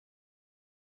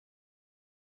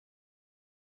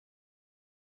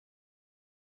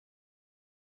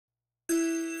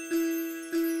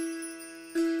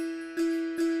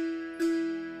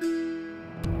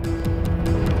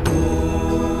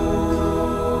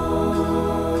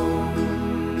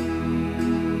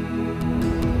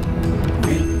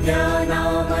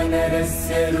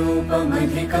तस्य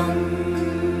रूपमधिकम्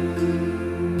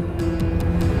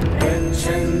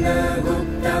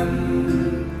प्रच्छन्नगुप्तं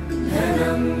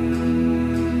धनम्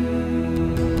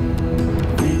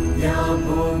विद्या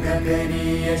भोगकरी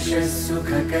यशः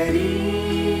सुखकरी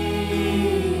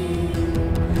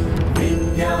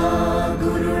विद्या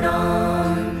गुरुणा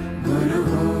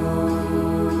गुरुः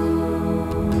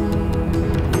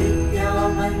विद्या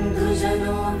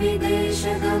बन्धुजनो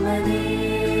विदेशगमने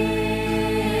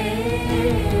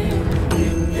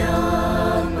विद्या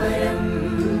परं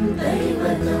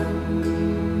दैवतम्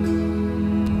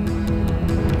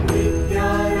विद्या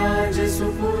राजसु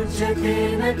पूज्यते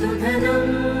न तु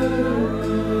धनम्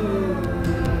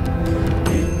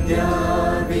विद्या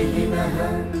विहीनः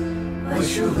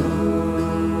पशुः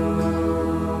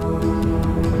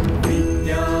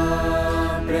विद्या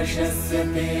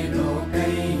प्रशस्यते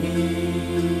लोकैः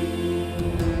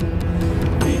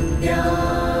विद्या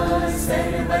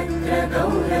सर्वत्र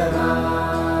गौरवा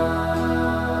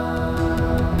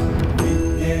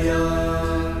विद्यया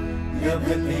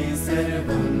लभते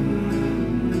सर्वम्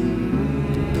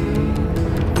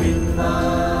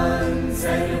विद्वान्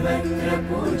सर्वत्र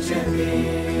पूज्यते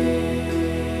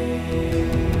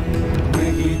न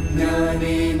हि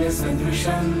ज्ञानेन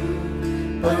सदृशं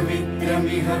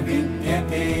पवित्रमिह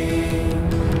विद्यते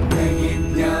न हि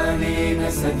ज्ञानेन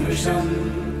सदृशं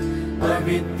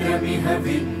पवित्रमिह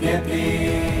विद्यते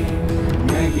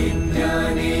न हि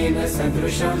ज्ञानेन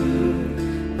सदृशं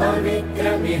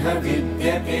पवित्रमिह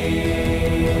विद्यते।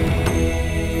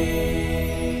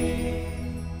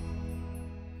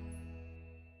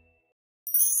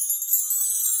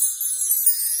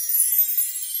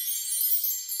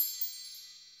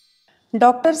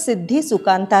 Dr. Siddhi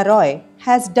Sukanta Roy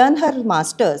has done her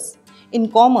Masters in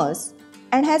Commerce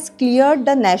and has cleared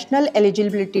the National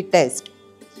Eligibility Test.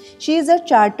 She is a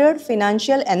Chartered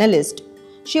Financial Analyst.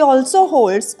 She also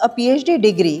holds a Ph.D.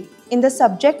 degree in the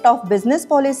subject of Business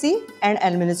Policy and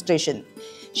Administration.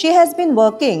 She has been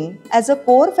working as a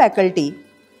core faculty,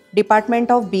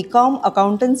 Department of B.Com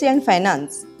Accountancy and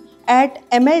Finance at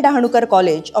M.L.Dahanukar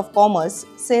College of Commerce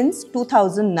since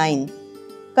 2009.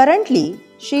 Currently,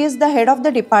 she is the head of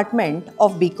the Department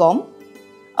of B.Com,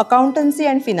 Accountancy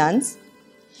and Finance.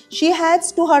 She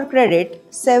has to her credit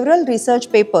several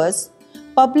research papers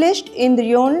published in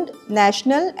renowned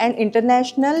national and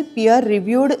international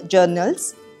peer-reviewed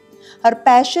journals. Her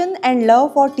passion and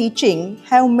love for teaching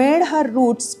have made her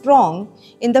roots strong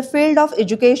in the field of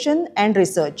education and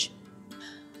research.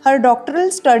 Her doctoral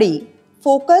study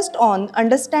focused on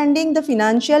understanding the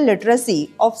financial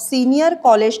literacy of senior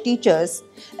college teachers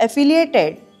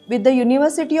affiliated with the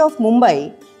University of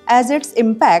Mumbai as its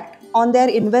impact on their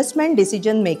investment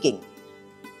decision making.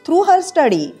 Through her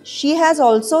study, she has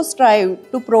also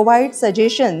strived to provide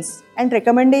suggestions and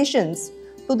recommendations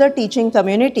to the teaching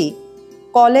community,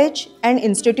 college and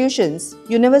institutions,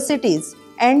 universities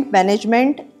and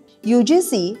management,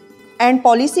 UGC and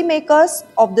policymakers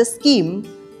of the scheme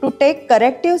to take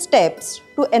corrective steps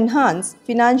to enhance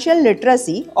financial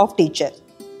literacy of teachers.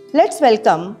 Let's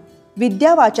welcome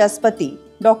Vidyavachaspati,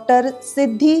 Dr.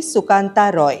 Siddhi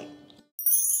Sukanta Roy.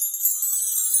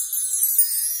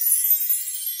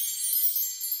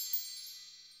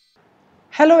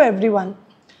 Hello everyone,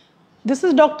 this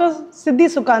is Dr. Siddhi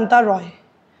Sukanta Roy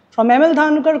from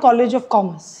M.L.Dahanukar College of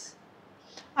Commerce.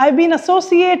 I've been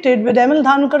associated with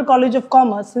M.L.Dahanukar College of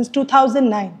Commerce since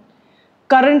 2009.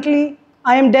 Currently,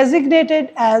 I am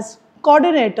designated as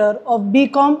coordinator of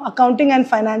B.Com Accounting and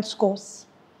Finance course.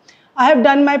 I have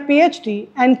done my Ph.D.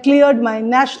 and cleared my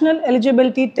National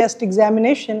Eligibility Test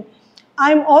examination.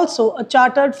 I am also a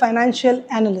Chartered Financial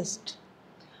Analyst.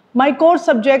 My core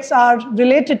subjects are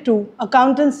related to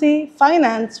accountancy,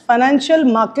 finance, financial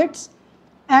markets,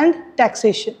 and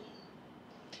taxation.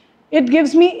 It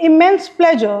gives me immense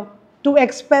pleasure to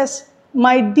express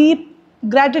my deep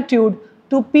gratitude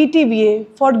to PTVA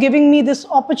for giving me this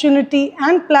opportunity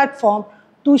and platform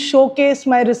to showcase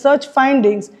my research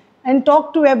findings and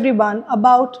talk to everyone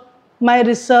about my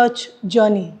research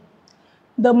journey.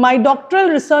 My doctoral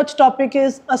research topic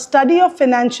is a study of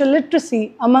financial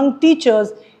literacy among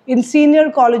teachers in senior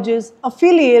colleges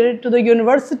affiliated to the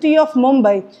University of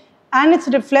Mumbai and its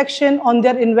reflection on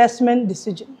their investment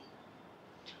decision.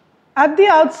 At the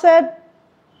outset,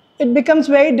 it becomes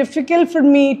very difficult for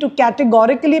me to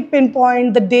categorically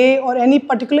pinpoint the day or any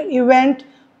particular event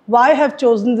why I have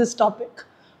chosen this topic.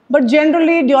 But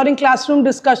generally, during classroom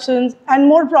discussions and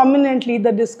more prominently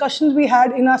the discussions we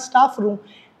had in our staff room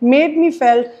made me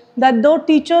felt that though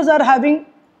teachers are having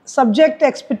subject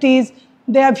expertise,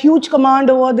 they have huge command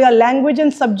over their language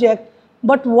and subject,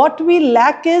 but what we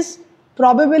lack is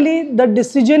probably the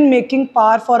decision-making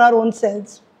power for our own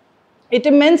selves. It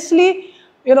immensely,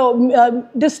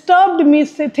 disturbed me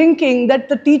thinking that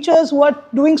the teachers who are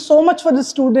doing so much for the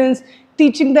students,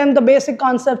 teaching them the basic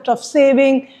concept of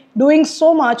saving, doing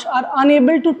so much, are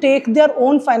unable to take their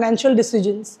own financial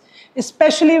decisions.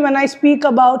 Especially when I speak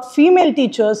about female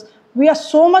teachers, we are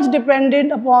so much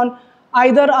dependent upon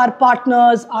either our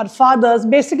partners, our fathers,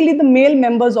 basically the male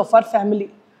members of our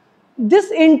family.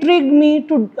 This intrigued me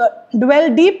to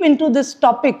dwell deep into this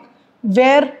topic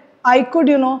where I could,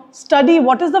 study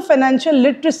what is the financial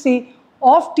literacy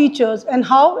of teachers and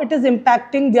how it is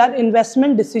impacting their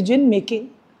investment decision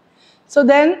making. So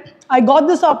then I got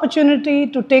this opportunity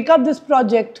to take up this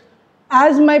project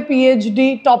as my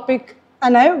PhD topic,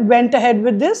 and I went ahead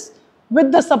with this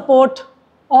with the support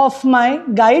of my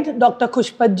guide, Dr.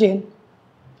 Khushpat Jain.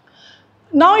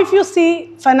 Now, if you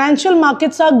see, financial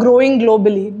markets are growing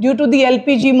globally. Due to the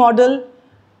LPG model,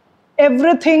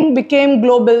 everything became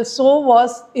global, so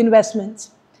was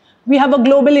investments. We have a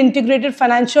global integrated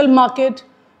financial market.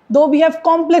 Though we have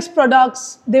complex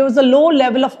products, there was a low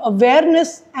level of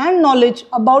awareness and knowledge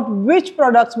about which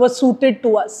products were suited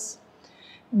to us.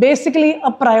 Basically,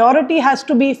 a priority has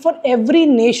to be for every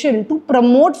nation to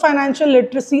promote financial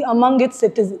literacy among its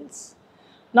citizens.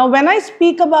 Now, when I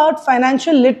speak about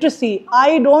financial literacy,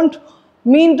 I don't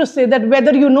mean to say that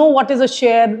whether you know what is a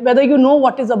share, whether you know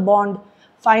what is a bond.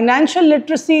 Financial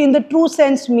literacy in the true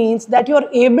sense means that you are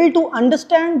able to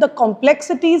understand the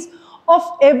complexities of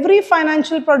every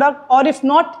financial product, or if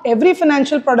not every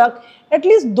financial product, at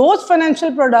least those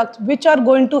financial products which are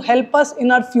going to help us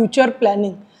in our future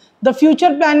planning. The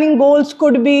future planning goals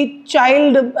could be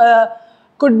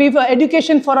could be for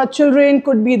education for our children,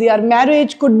 could be their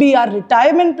marriage, could be our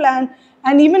retirement plan,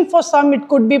 and even for some it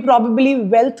could be probably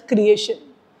wealth creation.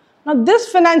 Now, this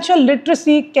financial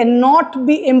literacy cannot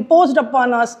be imposed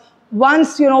upon us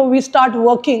once we start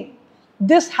working.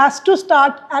 This has to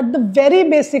start at the very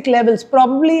basic levels,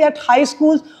 probably at high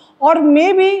schools, or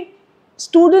maybe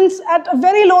students at a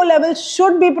very low level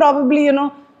should be probably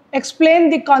explain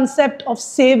the concept of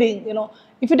saving.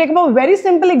 If you take a very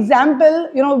simple example,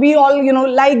 we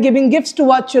all like giving gifts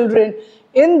to our children.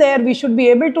 In there, we should be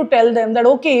able to tell them that,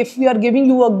 okay, if we are giving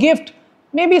you a gift,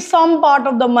 maybe some part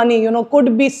of the money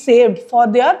could be saved for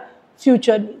their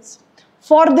future needs.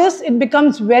 For this, it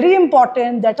becomes very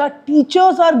important that our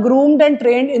teachers are groomed and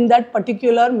trained in that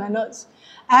particular manners.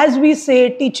 As we say,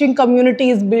 teaching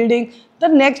community is building the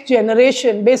next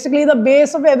generation. Basically, the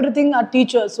base of everything are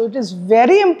teachers. So it is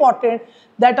very important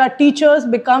that our teachers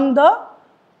become the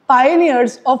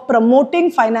pioneers of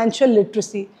promoting financial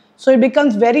literacy. So it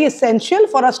becomes very essential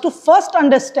for us to first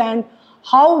understand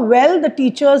how well the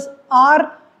teachers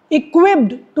are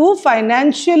equipped to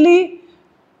financially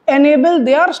enable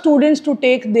their students to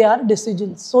take their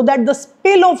decisions, so that the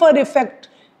spillover effect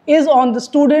is on the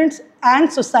students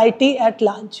and society at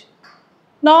large.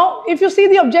 Now, if you see,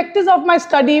 the objectives of my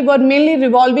study were mainly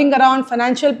revolving around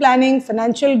financial planning,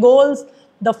 financial goals,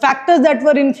 the factors that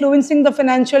were influencing the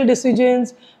financial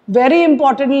decisions. Very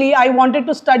importantly, I wanted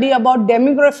to study about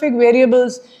demographic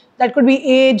variables that could be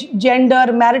age,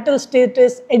 gender, marital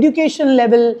status, education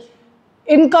level,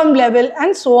 income level,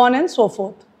 and so on and so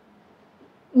forth.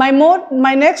 My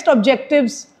next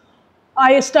objectives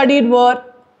I studied were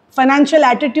financial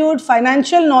attitude,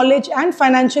 financial knowledge, and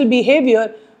financial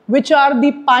behavior, which are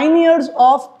the pioneers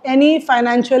of any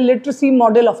financial literacy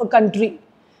model of a country.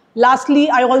 Lastly,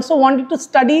 I also wanted to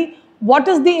study what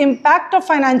is the impact of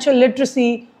financial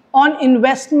literacy on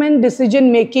investment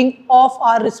decision making of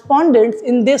our respondents.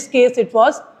 In this case, it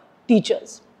was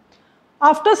teachers.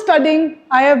 After studying,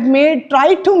 I have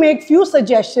tried to make few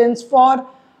suggestions for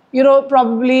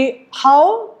probably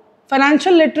how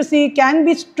financial literacy can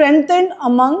be strengthened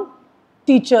among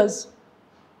teachers.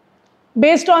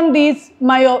 Based on these,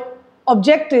 my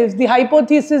objectives, the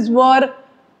hypotheses were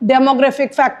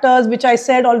demographic factors, which I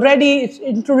said already. It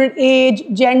included age,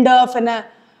 gender,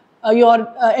 your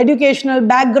educational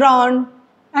background,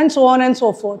 and so on and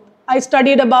so forth. I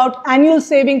studied about annual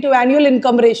saving to annual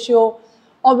income ratio,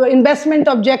 of investment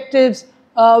objectives,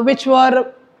 which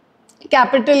were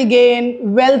capital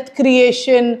gain, wealth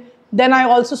creation. Then I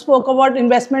also spoke about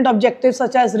investment objectives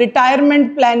such as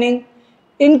retirement planning,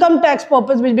 income tax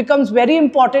purpose, which becomes very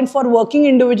important for working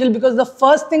individual, because the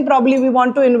first thing probably we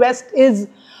want to invest is,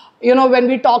 when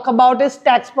we talk about is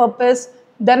tax purpose.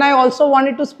 Then I also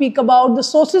wanted to speak about the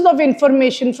sources of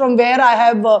information from where I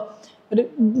have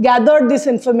gathered this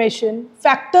information,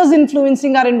 factors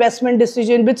influencing our investment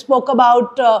decision, which spoke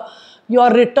about your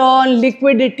return,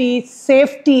 liquidity,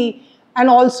 safety, and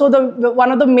also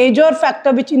one of the major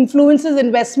factor which influences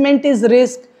investment is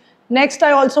risk. Next,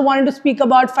 I also wanted to speak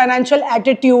about financial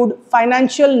attitude,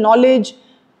 financial knowledge,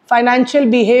 financial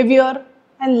behavior.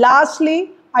 And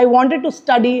lastly, I wanted to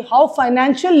study how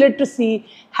financial literacy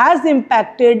has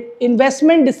impacted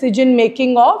investment decision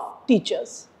making of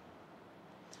teachers.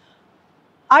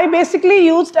 I basically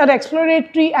used an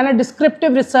exploratory and a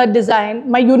descriptive research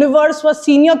design. My universe was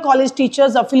senior college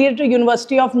teachers affiliated to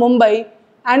University of Mumbai,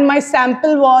 and my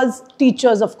sample was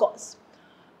teachers, of course.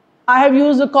 I have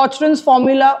used the Cochrane's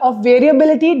formula of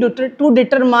variability to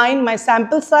determine my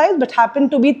sample size, but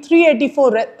happened to be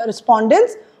 384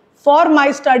 respondents. For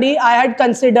my study, I had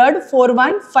considered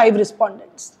 415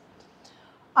 respondents.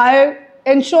 I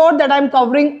ensured that I'm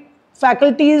covering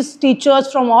faculties,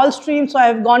 teachers from all streams. So I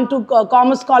have gone to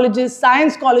commerce colleges,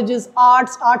 science colleges,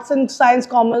 arts and science,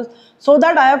 commerce, so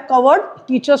that I have covered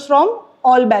teachers from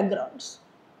all backgrounds.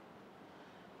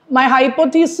 My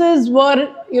hypotheses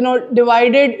were,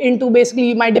 divided into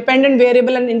basically my dependent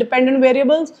variable and independent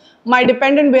variables. My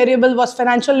dependent variable was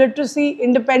financial literacy.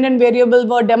 Independent variable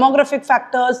were demographic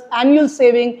factors, annual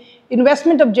saving,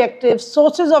 investment objectives,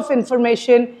 sources of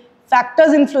information,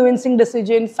 factors influencing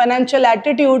decision, financial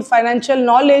attitude, financial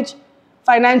knowledge,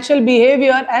 financial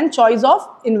behavior, and choice of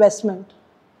investment.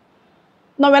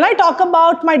 Now, when I talk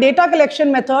about my data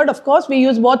collection method, of course, we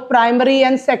use both primary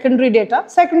and secondary data.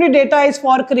 Secondary data is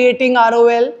for creating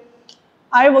ROL.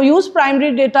 I will use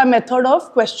primary data method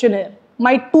of questionnaire.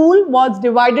 My tool was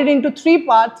divided into 3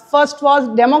 parts. First was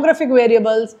demographic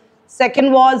variables.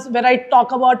 Second was where I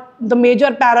talk about the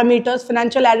major parameters,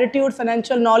 financial attitude,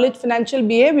 financial knowledge, financial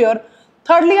behavior.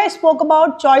 Thirdly, I spoke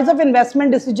about choice of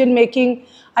investment decision making.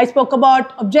 I spoke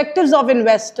about objectives of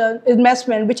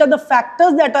investment, which are the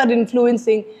factors that are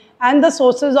influencing and the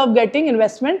sources of getting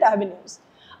investment avenues.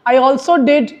 I also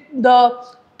did the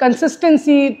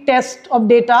consistency test of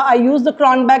data. I used the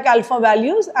Cronbach alpha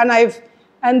values,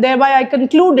 and thereby I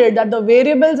concluded that the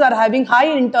variables are having high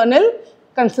internal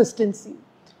consistency.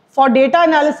 For data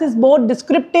analysis, both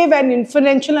descriptive and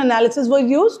inferential analysis were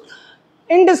used.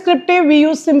 In descriptive, we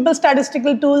use simple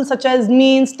statistical tools such as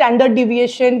mean, standard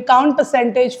deviation, count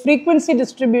percentage, frequency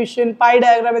distribution, pie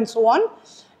diagram, and so on.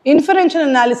 Inferential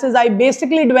analysis, I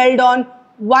basically dwelled on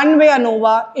one-way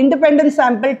ANOVA, independent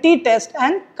sample t-test,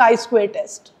 and chi-square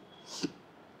test.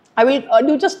 I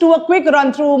will just do a quick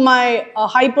run through my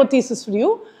hypothesis for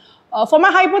you. For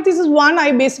my hypothesis 1,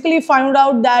 I basically found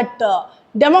out that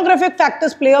demographic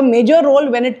factors play a major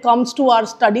role when it comes to our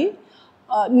study.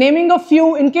 Naming a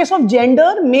few, in case of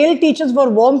gender, male teachers were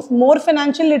more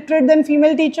financially literate than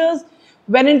female teachers.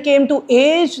 When it came to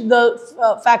age,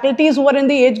 the faculties who were in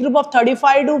the age group of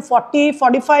 35 to 40,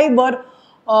 45 were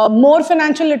more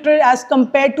financially literate as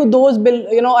compared to those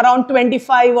around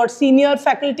 25 or senior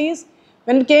faculties.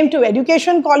 When it came to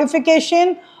education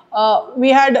qualification,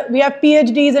 we have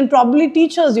PhDs and probably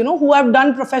teachers, who have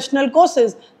done professional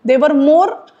courses. They were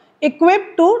more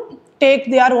equipped to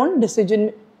take their own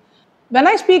decision. When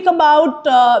I speak about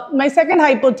my second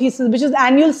hypothesis, which is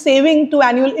annual saving to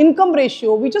annual income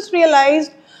ratio, we just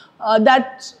realized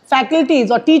that faculties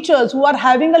or teachers who are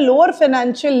having a lower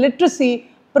financial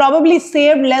literacy probably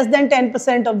saved less than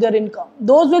 10% of their income.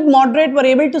 Those with moderate were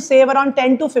able to save around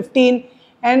 10 to 15,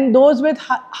 and those with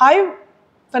high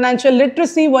financial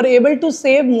literacy were able to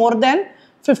save more than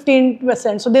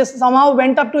 15%. So they somehow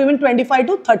went up to even 25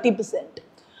 to 30%.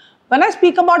 When I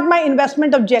speak about my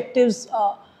investment objectives,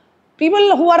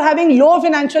 people who are having low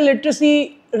financial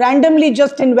literacy randomly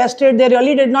just invested. They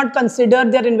really did not consider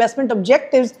their investment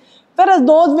objectives, whereas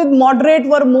those with moderate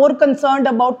were more concerned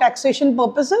about taxation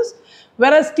purposes,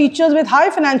 whereas teachers with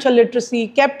high financial literacy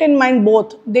kept in mind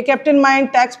both. They kept in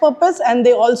mind tax purpose, and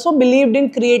they also believed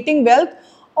in creating wealth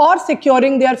or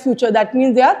securing their future. That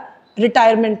means their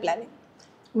retirement planning.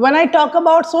 When I talk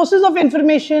about sources of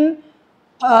information,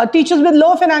 teachers with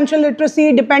low financial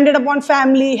literacy depended upon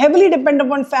family, heavily dependent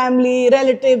upon family,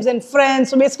 relatives, and friends.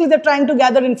 So basically, they're trying to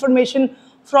gather information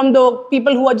from the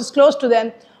people who are just close to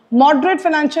them. Moderate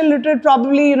financial literate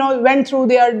probably, went through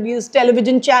these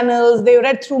television channels, they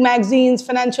read through magazines,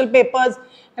 financial papers,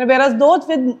 and whereas those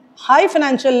with high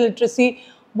financial literacy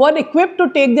were equipped to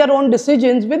take their own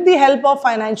decisions with the help of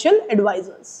financial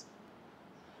advisors.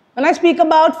 When I speak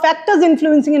about factors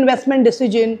influencing investment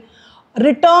decision,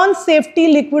 return,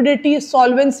 safety, liquidity,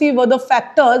 solvency were the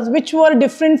factors which were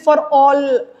different for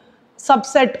all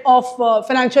subset of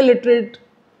financial literate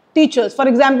teachers. For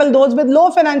example, those with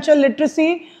low financial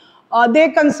literacy, they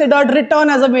considered return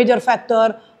as a major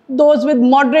factor. Those with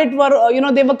moderate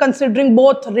were, they were considering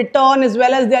both return as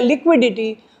well as their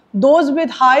liquidity. Those with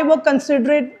high were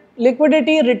considering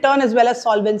liquidity, return as well as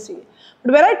solvency.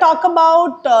 But when I talk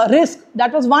about risk,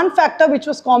 that was one factor which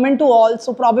was common to all.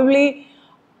 So probably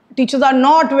teachers are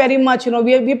not very much,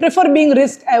 we prefer being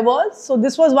risk averse. So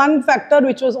this was one factor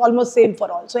which was almost same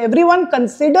for all. So everyone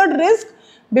considered risk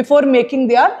before making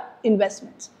their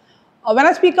investments. When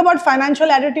I speak about financial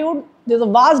attitude, there's a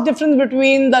vast difference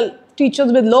between the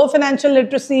teachers with low financial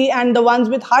literacy and the ones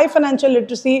with high financial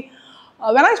literacy.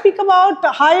 When I speak about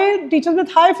teachers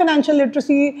with high financial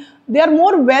literacy, they are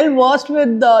more well versed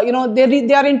with,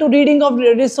 they are into reading of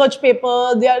research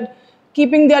papers, they are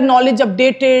keeping their knowledge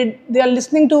updated, they are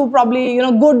listening to probably,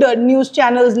 good news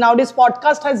channels. Nowadays,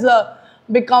 podcast has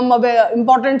become an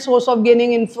important source of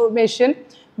gaining information.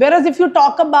 Whereas if you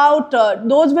talk about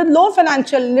those with low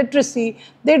financial literacy,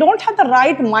 they don't have the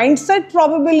right mindset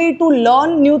probably to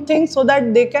learn new things so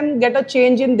that they can get a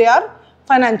change in their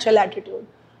financial attitude.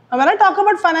 Now, when I talk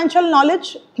about financial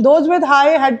knowledge, those with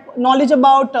high had knowledge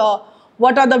about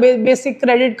what are the basic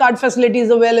credit card facilities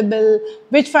available,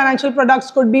 which financial products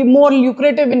could be more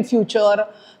lucrative in future.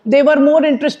 They were more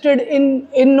interested in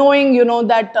knowing,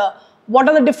 that what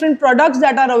are the different products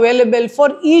that are available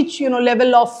for each,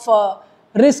 level of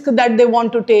risk that they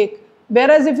want to take.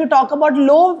 Whereas if you talk about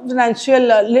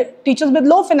teachers with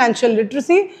low financial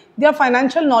literacy, their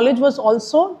financial knowledge was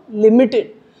also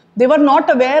limited. They were not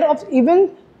aware of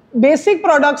even basic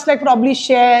products like probably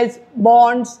shares,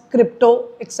 bonds, crypto,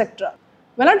 etc.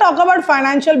 When I talk about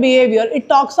financial behavior, it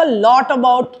talks a lot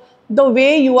about the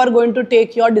way you are going to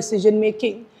take your decision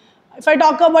making. If I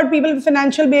talk about people with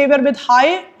financial behavior with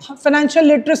high financial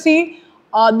literacy,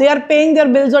 they are paying their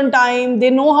bills on time, they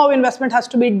know how investment has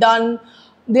to be done,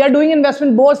 they are doing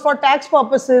investment both for tax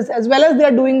purposes as well as they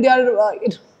are doing their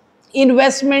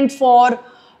investment for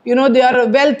their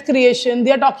wealth creation.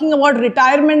 They are talking about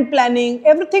retirement planning.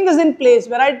 Everything is in place.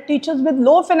 Whereas teachers with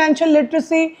low financial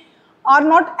literacy are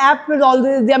not apt with all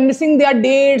this. They are missing their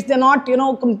dates. They're not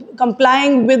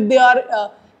complying with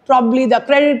their probably their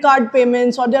credit card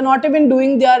payments, or they're not even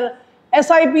doing their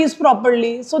SIPs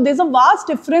properly. So there's a vast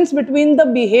difference between the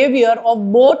behavior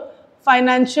of both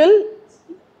financial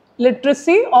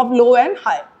literacy of low and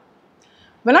high.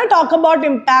 When I talk about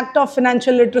impact of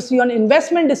financial literacy on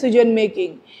investment decision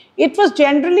making, it was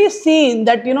generally seen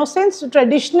that, since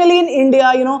traditionally in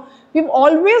India, we've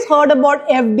always heard about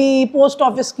FD, post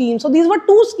office schemes. So these were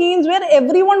two schemes where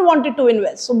everyone wanted to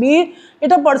invest. So be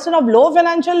it a person of low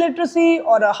financial literacy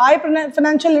or a high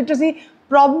financial literacy,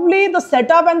 probably the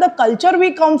setup and the culture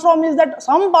we come from is that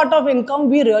some part of income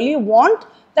we really want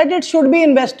that it should be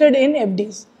invested in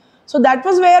FDs. So that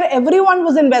was where everyone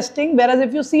was investing, whereas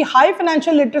if you see high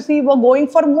financial literacy were going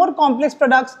for more complex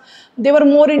products, they were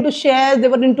more into shares, they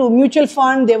were into mutual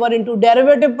fund, they were into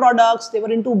derivative products, they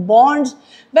were into bonds.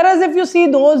 Whereas if you see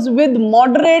those with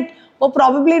moderate were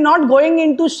probably not going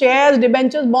into shares,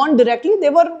 debentures, bond directly, they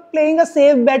were playing a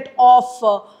safe bet of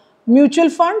mutual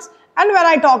funds. And when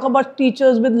I talk about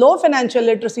teachers with low financial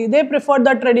literacy, they preferred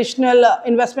the traditional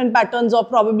investment patterns of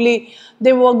probably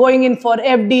they were going in for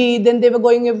FD, then they were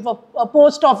going in for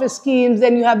post office schemes,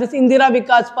 then you have this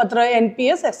Vidyavachaspati,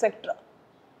 NPS, etc.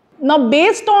 Now,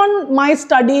 based on my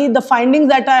study, the findings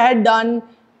that I had done,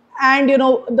 and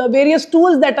the various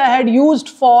tools that I had used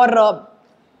for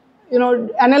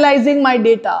analyzing my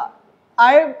data,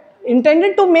 I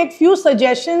intended to make few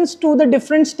suggestions to the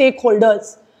different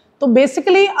stakeholders. So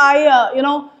basically, I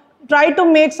try to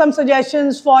make some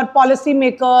suggestions for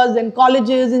policymakers and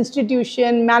colleges,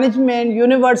 institution, management,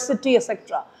 university,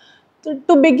 etc. So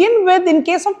to begin with, in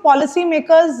case of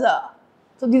policymakers,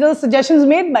 so these are the suggestions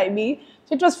made by me.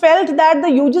 So it was felt that the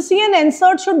UGC and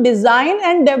NCERT should design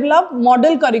and develop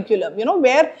model curriculum,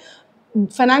 where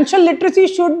financial literacy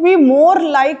should be more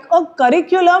like a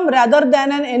curriculum rather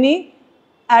than any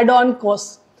add-on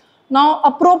course. Now,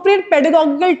 appropriate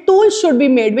pedagogical tools should be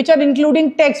made, which are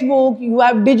including textbook, you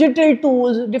have digital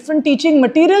tools, different teaching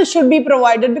materials should be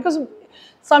provided, because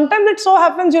sometimes it so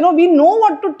happens, we know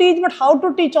what to teach, but how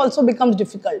to teach also becomes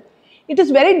difficult. It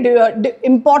is very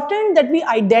important that we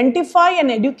identify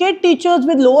and educate teachers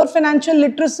with lower financial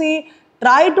literacy,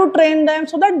 try to train them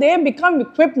so that they become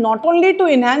equipped not only to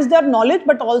enhance their knowledge,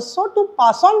 but also to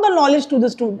pass on the knowledge to the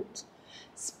students.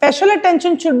 Special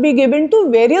attention should be given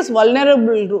to various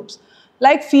vulnerable groups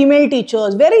like female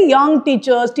teachers, very young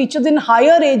teachers, teachers in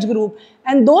higher age group,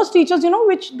 and those teachers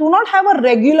which do not have a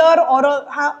regular or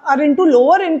are into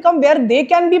lower income where they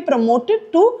can be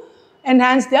promoted to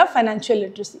enhance their financial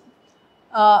literacy.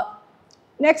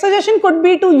 Next suggestion could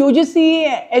be to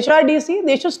UGC, HRDC.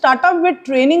 They should start up with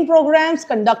training programs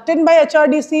conducted by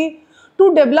HRDC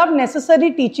to develop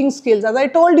necessary teaching skills. As I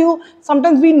told you,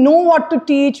 sometimes we know what to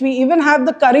teach, we even have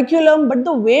the curriculum, but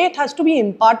the way it has to be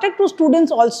imparted to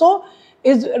students also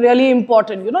is really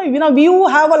important. We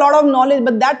have a lot of knowledge,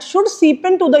 but that should seep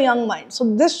into the young mind.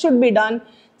 So this should be done.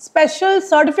 special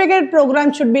certificate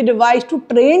program should be devised to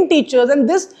train teachers, and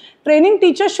this training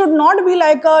teachers should not be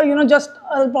like a, just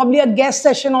probably a guest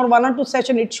session or 1 or 2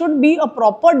 session. It should be a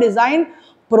proper design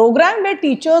program where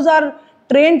teachers are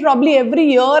trained probably every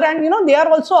year, and they are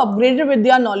also upgraded with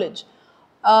their knowledge.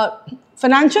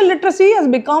 Financial literacy has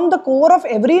become the core of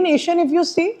every nation. If you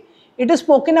see, it is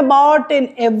spoken about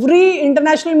in every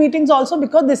international meetings also,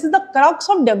 because this is the crux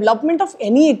of development of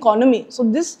any economy. So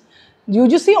this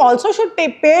UGC also should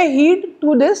pay heed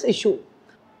to this issue.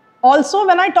 Also,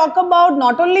 when I talk about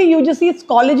not only UGC, it's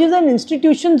colleges and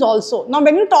institutions also. Now,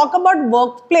 when you talk about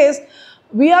workplace,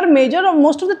 we are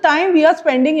most of the time we are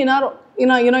spending in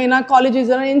our colleges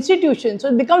and our institutions. So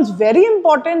it becomes very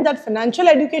important that financial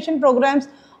education programs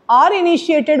are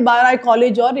initiated by our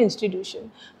college or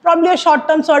institution. Probably a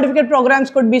short-term certificate programs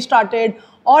could be started,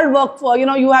 or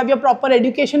you have your proper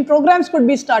education programs could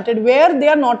be started, where they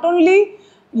are not only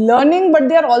learning but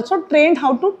they are also trained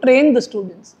how to train the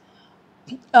students.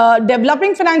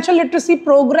 Developing financial literacy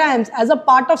programs as a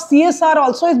part of CSR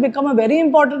also has become a very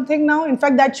important thing now. In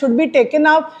fact, that should be taken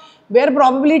up, where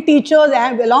probably teachers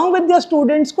along with their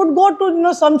students could go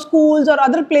to some schools or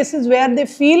other places where they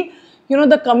feel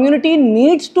the community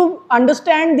needs to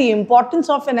understand the importance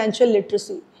of financial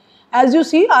literacy. As you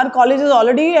see, our college has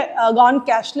already gone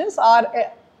cashless.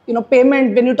 Our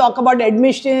payment, when you talk about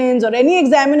admissions or any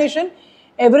examination,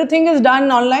 everything is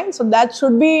done online. So that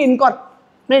should be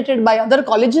incorporated by other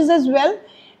colleges as well.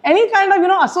 Any kind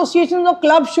of associations or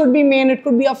clubs should be made. It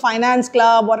could be a finance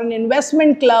club or an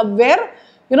investment club, where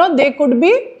they could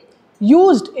be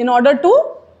used in order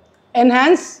to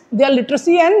enhance their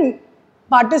literacy and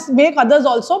make others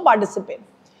also participate.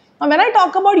 Now, when I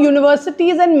talk about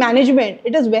universities and management,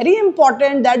 it is very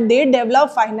important that they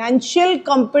develop financial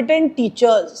competent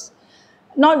teachers.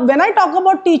 Now, when I talk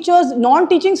about teachers,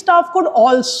 non-teaching staff could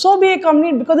also be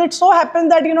accompanied, because it so happens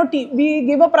that we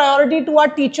give a priority to our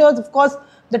teachers. Of course,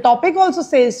 the topic also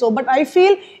says so, but I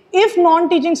feel if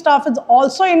non-teaching staff is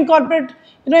also incorporated,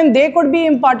 and they could be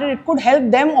imparted, it could help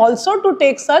them also to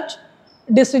take such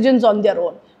decisions on their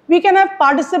own. We can have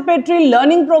participatory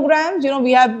learning programs.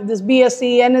 We have this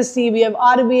BSc, NSc, we have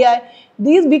RBI.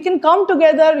 These we can come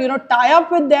together, tie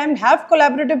up with them, have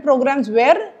collaborative programs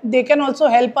where they can also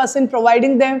help us in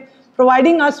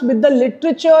providing us with the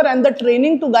literature and the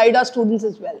training to guide our students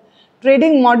as well.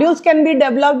 Training modules can be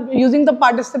developed using the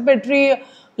participatory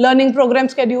learning program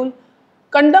schedule.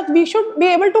 We should be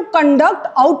able to conduct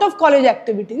out of college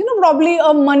activities. Probably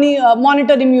a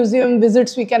monetary museum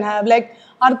visits we can have, like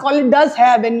our college does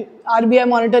have an RBI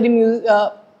monetary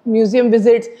museum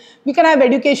visits. We can have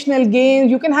educational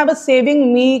games. You can have a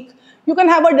saving week. You can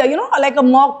have like a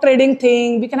mock trading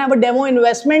thing. We can have a demo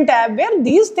investment app, where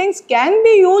these things can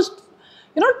be used.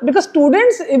 Because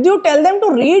students, if you tell them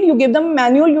to read, you give them a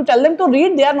manual, you tell them to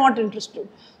read, they are not interested.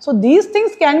 So these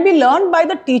things can be learned by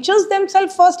the teachers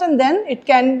themselves first, and then it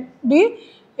can be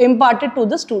imparted to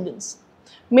the students.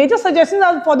 Major suggestions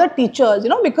are for the teachers,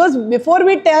 because before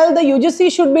we tell the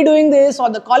UGC should be doing this or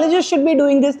the colleges should be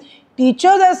doing this,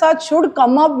 teachers as such should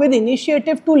come up with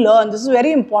initiative to learn. This is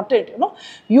very important.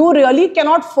 You really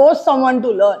cannot force someone to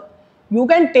learn. You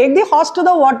can take the horse to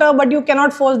the water, but you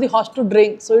cannot force the horse to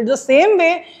drink. So it's the same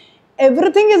way,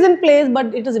 everything is in place,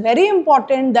 but it is very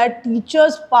important that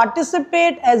teachers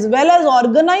participate as well as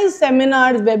organize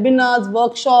seminars, webinars,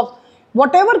 workshops,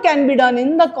 whatever can be done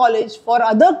in the college for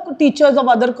other teachers of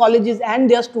other colleges and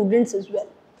their students as well.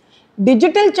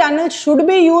 Digital channels should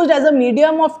be used as a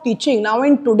medium of teaching. Now,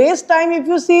 in today's time, if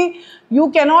you see, you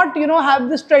cannot, have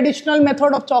this traditional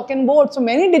method of chalk and board. So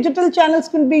many digital channels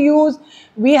can be used.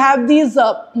 We have these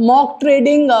mock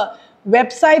trading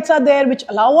websites are there which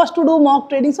allow us to do mock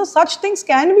trading. So such things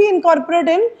can be incorporated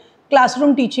in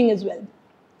classroom teaching as well.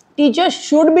 Teachers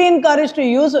should be encouraged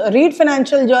to read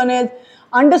financial journals,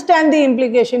 understand the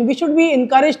implication. We should be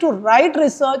encouraged to write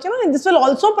research. This will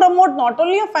also promote not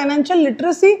only a financial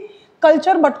literacy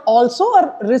culture, but also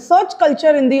a research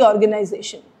culture in the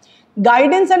organization.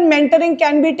 Guidance and mentoring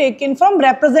can be taken from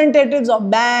representatives of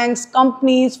banks,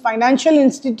 companies, financial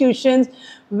institutions,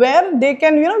 where they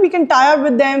can, we can tie up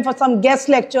with them for some guest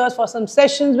lectures, for some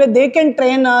sessions where they can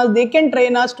train us, they can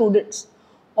train our students.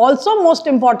 Also, most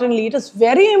importantly, it is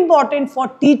very important for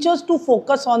teachers to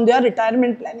focus on their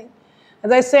retirement planning.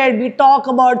 As I said, we talk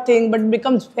about things, but it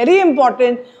becomes very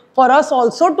important for us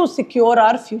also to secure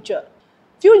our future.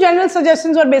 Few general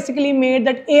suggestions were basically made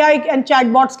that AI and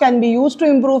chatbots can be used to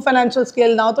improve financial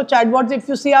skill. Now, so chatbots, if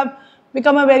you see, have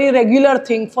become a very regular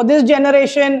thing. For this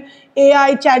generation,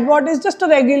 AI, chatbot is just a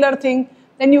regular thing.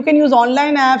 then you can use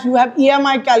online apps. You have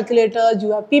EMI calculators,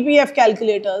 you have PPF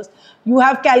calculators, you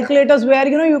have calculators where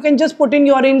you can just put in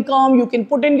your income, you can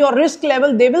put in your risk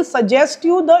level. They will suggest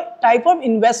you the type of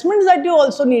investments that you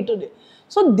also need to do.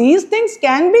 So these things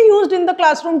can be used in the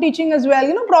classroom teaching as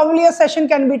well. Probably a session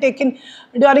can be taken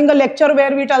during a lecture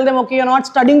where we tell them, okay, you're not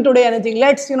studying today anything,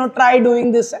 let's try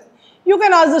doing this. You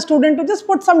can ask the student to just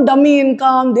put some dummy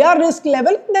income, their risk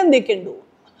level, then they can do.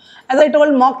 As I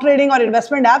told, mock trading or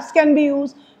investment apps can be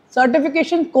used.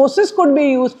 Certification courses could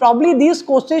be used. Probably these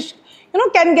courses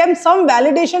can get some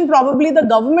validation. Probably the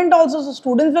government also, so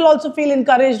students will also feel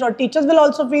encouraged, or teachers will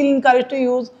also feel encouraged to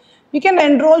use. We can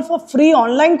enroll for free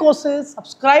online courses,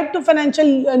 subscribe to financial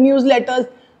newsletters,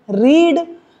 read.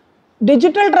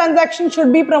 Digital transactions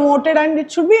should be promoted, and it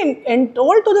should be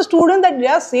told to the student that they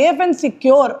are safe and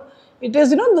secure. It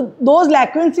is, those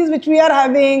lacunacies which we are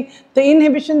having, the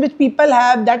inhibition which people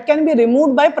have, that can be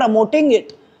removed by promoting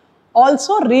it.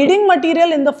 Also, reading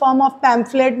material in the form of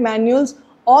pamphlet, manuals,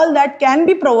 all that can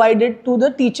be provided to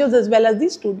the teachers as well as the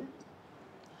students.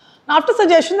 After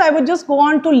suggestions, I would just go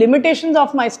on to limitations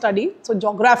of my study. So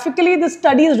geographically, this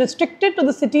study is restricted to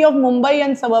the city of Mumbai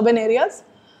and suburban areas.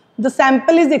 The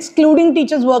sample is excluding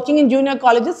teachers working in junior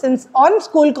colleges,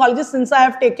 school colleges, since I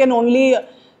have taken only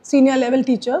senior level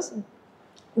teachers.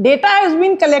 Data has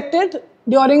been collected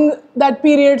during that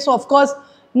period. So of course,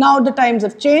 now the times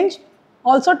have changed.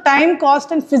 Also, time,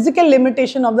 cost and physical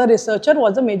limitation of the researcher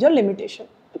was a major limitation.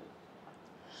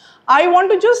 I want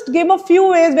to just give a few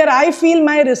ways where I feel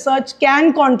my research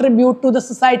can contribute to the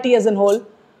society as a whole.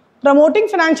 Promoting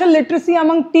financial literacy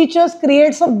among teachers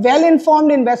creates a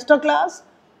well-informed investor class.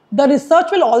 The research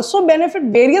will also benefit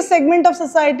various segments of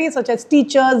society such as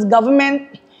teachers,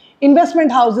 government,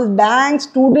 investment houses, banks,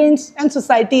 students and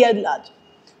society at large.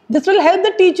 This will help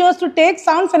the teachers to take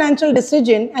sound financial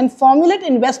decisions and formulate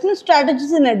investment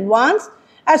strategies in advance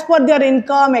as per their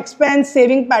income, expense,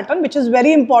 saving pattern, which is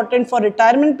very important for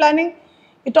retirement planning.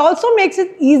 It also makes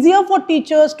it easier for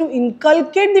teachers to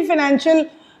inculcate the financial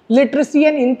literacy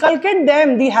and inculcate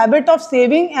them the habit of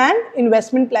saving and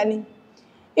investment planning.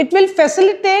 It will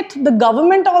facilitate the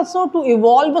government also to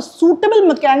evolve a suitable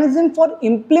mechanism for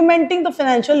implementing the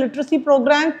financial literacy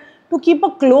program to keep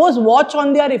a close watch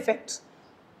on their effects.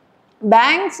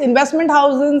 Banks, investment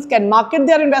houses can market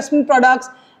their investment products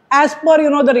as per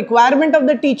the requirement of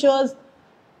the teachers.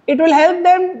 It will help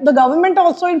them, the government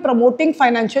also, in promoting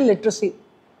financial literacy.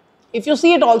 If you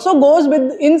see, it also goes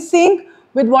in sync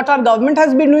with what our government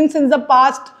has been doing since the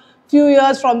past few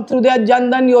years through their Jan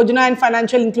Dhan Yojana and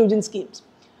financial inclusion schemes.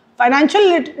 Financial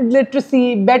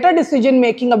literacy, better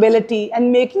decision-making ability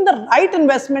and making the right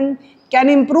investment can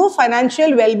improve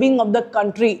financial well-being of the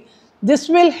country. This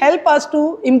will help us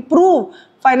to improve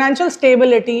financial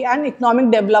stability and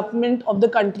economic development of the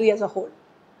country as a whole.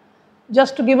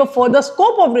 Just to give a further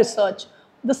scope of research,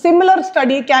 the similar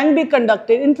study can be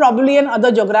conducted in probably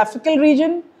another geographical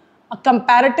region. A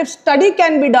comparative study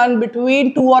can be done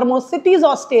between two or more cities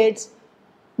or states.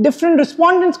 Different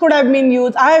respondents could have been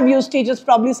used. I have used teachers,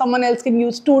 probably someone else can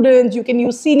use students, you can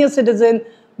use senior citizens,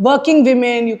 working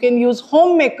women, you can use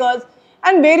homemakers,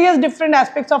 and various different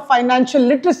aspects of financial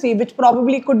literacy which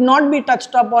probably could not be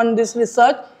touched upon this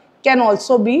research can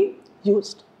also be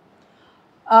used.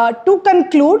 To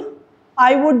conclude,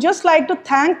 I would just like to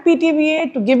thank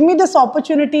PTVA to give me this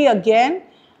opportunity again,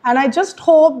 and I just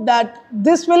hope that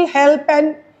this will help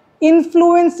and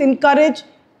influence, encourage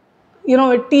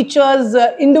teachers,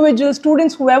 individuals,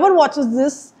 students, whoever watches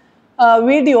this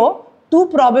video to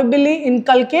probably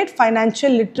inculcate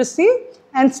financial literacy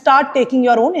and start taking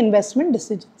your own investment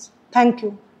decisions. Thank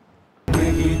you.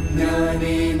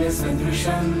 विज्ञानेन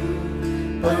सदृशं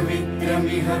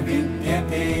पवित्रमिह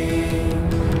विद्यते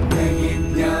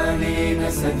विज्ञानेन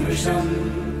सदृशं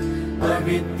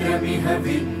पवित्रमिह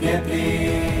विद्यते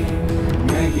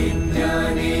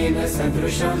विज्ञानेन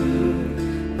सदृशं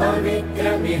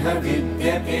पवित्रमिह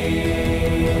विद्यते